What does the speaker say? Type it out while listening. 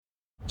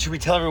Should we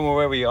tell everyone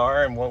where we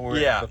are and what we're...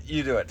 Yeah,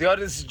 you do it.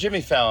 This is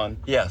Jimmy Fallon.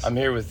 Yes. I'm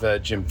here with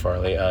Jim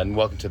Farley, and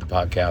welcome to the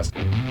podcast.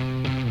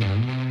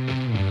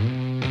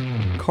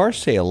 Cars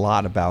say a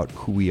lot about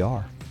who we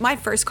are. My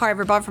first car I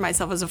ever bought for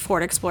myself was a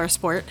Ford Explorer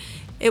Sport.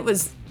 It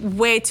was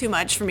way too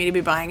much for me to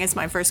be buying as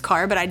my first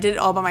car, but I did it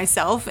all by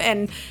myself.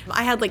 And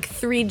I had like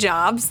 3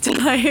 jobs to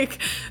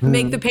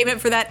make the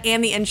payment for that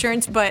and the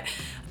insurance, but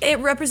it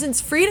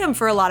represents freedom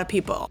for a lot of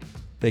people.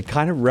 They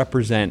kind of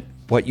represent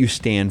what you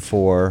stand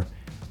for,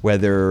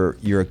 whether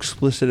you're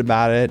explicit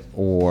about it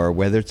or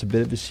whether it's a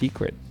bit of a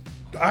secret.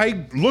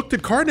 I looked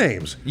at car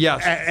names.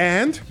 Yes.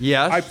 And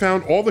yes. I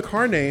found all the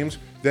car names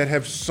that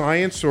have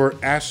science or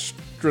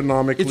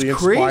astronomically It's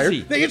inspired.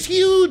 crazy. It's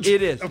huge.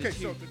 It is. Okay,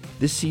 so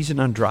This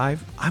season on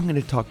Drive, I'm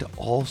going to talk to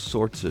all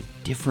sorts of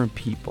different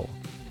people.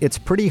 It's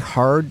pretty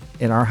hard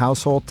in our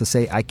household to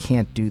say, I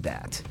can't do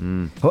that.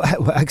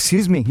 Oh,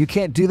 excuse me, you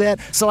can't do that?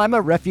 So I'm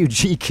a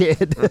refugee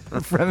kid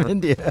from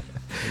India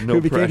No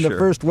who became pressure. the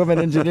first woman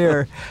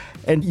engineer.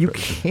 And you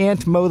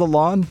can't mow the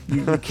lawn?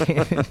 You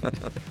can't.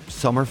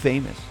 Some are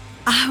famous.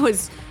 I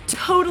was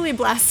totally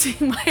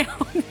blasting my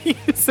own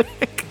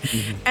music.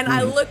 And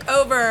I look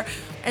over,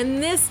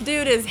 and this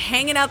dude is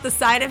hanging out the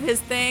side of his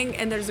thing,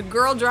 and there's a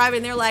girl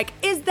driving. They're like,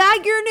 is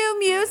that your new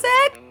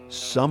music?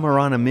 Some are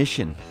on a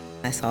mission.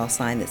 I saw a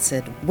sign that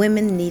said,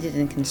 women needed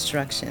in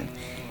construction.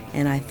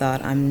 And I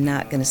thought, I'm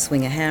not going to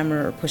swing a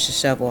hammer or push a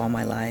shovel all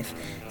my life.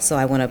 So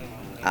I want to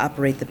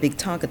operate the big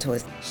Tonka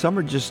toys. Some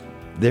are just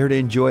there to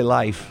enjoy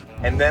life.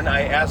 And then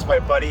I asked my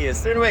buddy,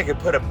 is there any way I could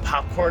put a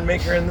popcorn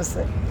maker in this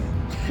thing?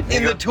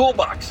 In the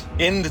toolbox.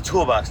 In the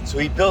toolbox. So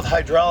he built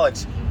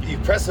hydraulics. You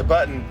press a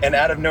button, and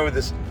out of nowhere,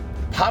 this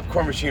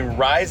popcorn machine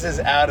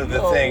rises out of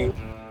the thing.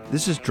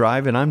 This is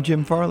Drive, and I'm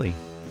Jim Farley.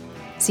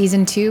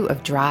 Season 2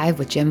 of Drive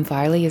with Jim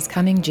Farley is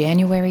coming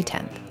January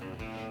 10th,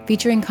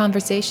 featuring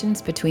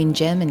conversations between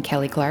Jim and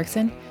Kelly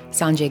Clarkson,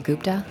 Sanjay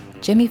Gupta,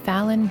 Jimmy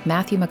Fallon,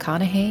 Matthew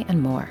McConaughey,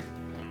 and more.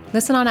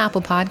 Listen on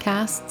Apple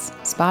Podcasts,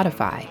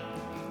 Spotify,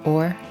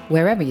 or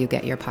wherever you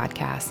get your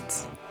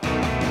podcasts.